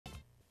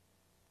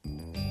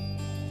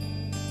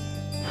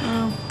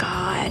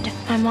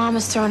My mom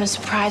is throwing a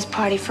surprise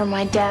party for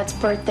my dad's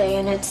birthday,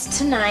 and it's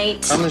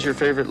tonight. Mom is your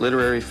favorite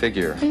literary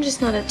figure. I'm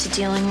just not up to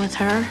dealing with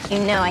her. You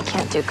know I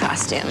can't do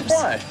costumes.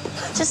 Why?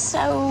 Just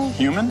so...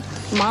 Human?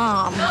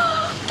 Mom.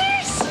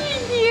 There she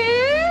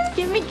is!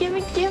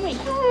 Gimme.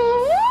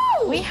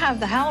 We have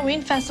the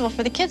Halloween festival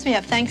for the kids. We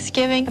have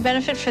Thanksgiving, a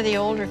benefit for the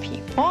older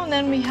people. And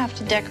then we have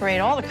to decorate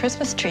all the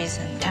Christmas trees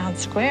in town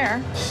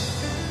square.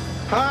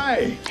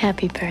 Hi.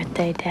 Happy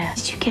birthday, Dad.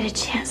 Did you get a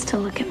chance to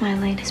look at my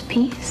latest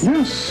piece?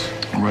 Yes.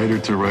 Writer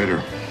to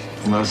writer.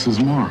 Less is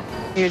more.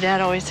 Your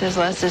dad always says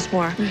less is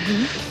more.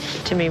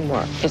 To me,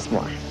 more is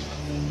more.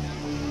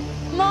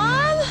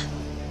 Mom?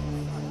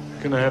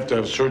 Gonna have to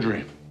have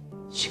surgery.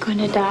 Is she going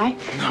to die?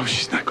 No,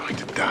 she's not going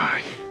to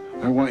die.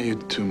 I want you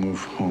to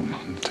move home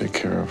and take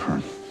care of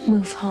her.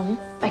 Move home?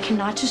 I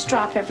cannot just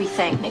drop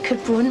everything. It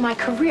could ruin my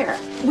career.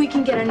 We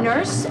can get a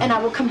nurse, and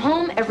I will come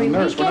home every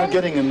Nurse, weekend. we're not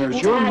getting a nurse.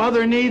 Dad. Your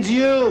mother needs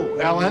you,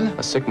 Ellen.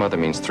 A sick mother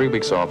means 3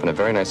 weeks off and a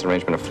very nice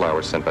arrangement of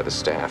flowers sent by the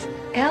staff.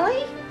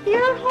 Ellie,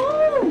 you're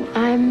home.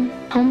 I'm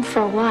home for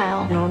a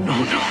while. No.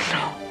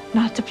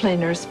 Not to play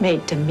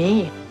nursemaid to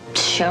me.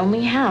 Show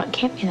me how. It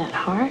can't be that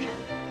hard.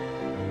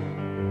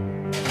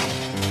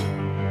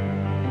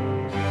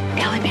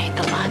 Ellie made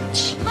the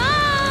lunch.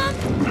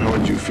 How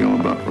would you feel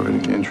about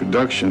writing an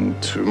introduction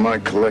to my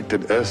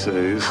collected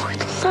essays? I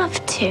would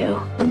love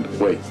to. And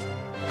wait,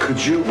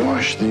 could you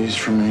wash these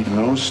for me?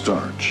 No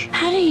starch.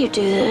 How do you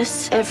do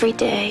this every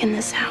day in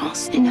this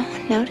house and no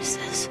one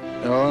notices?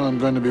 Ellen, I'm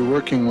going to be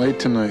working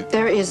late tonight.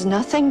 There is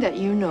nothing that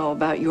you know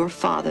about your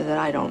father that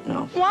I don't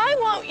know. Why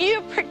won't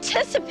you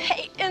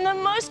participate in the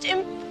most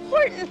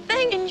important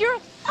thing in your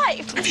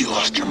life? Have you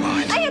lost your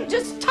mind? I am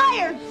just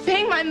tired.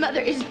 Being my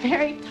mother is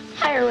very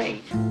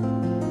tiring.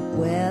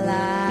 Well,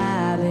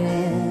 I've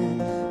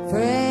been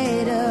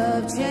afraid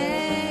of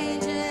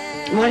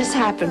changing. What has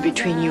happened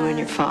between you and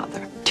your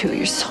father? Two,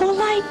 you're so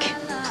alike.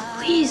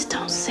 Please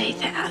don't say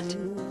that.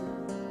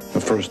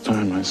 The first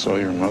time I saw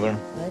your mother,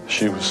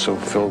 she was so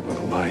filled with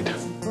light.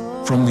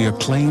 From the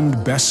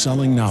acclaimed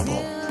best-selling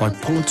novel by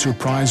Pulitzer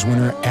Prize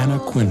winner Anna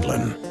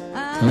Quindlen,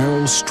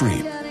 Meryl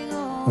Streep,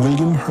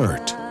 William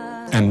Hurt,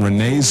 and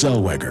Renee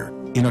Zellweger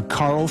in a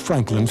Carl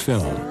Franklin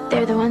film.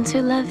 They're the ones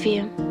who love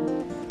you.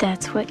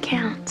 That's what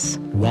counts.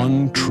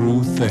 One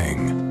True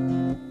Thing.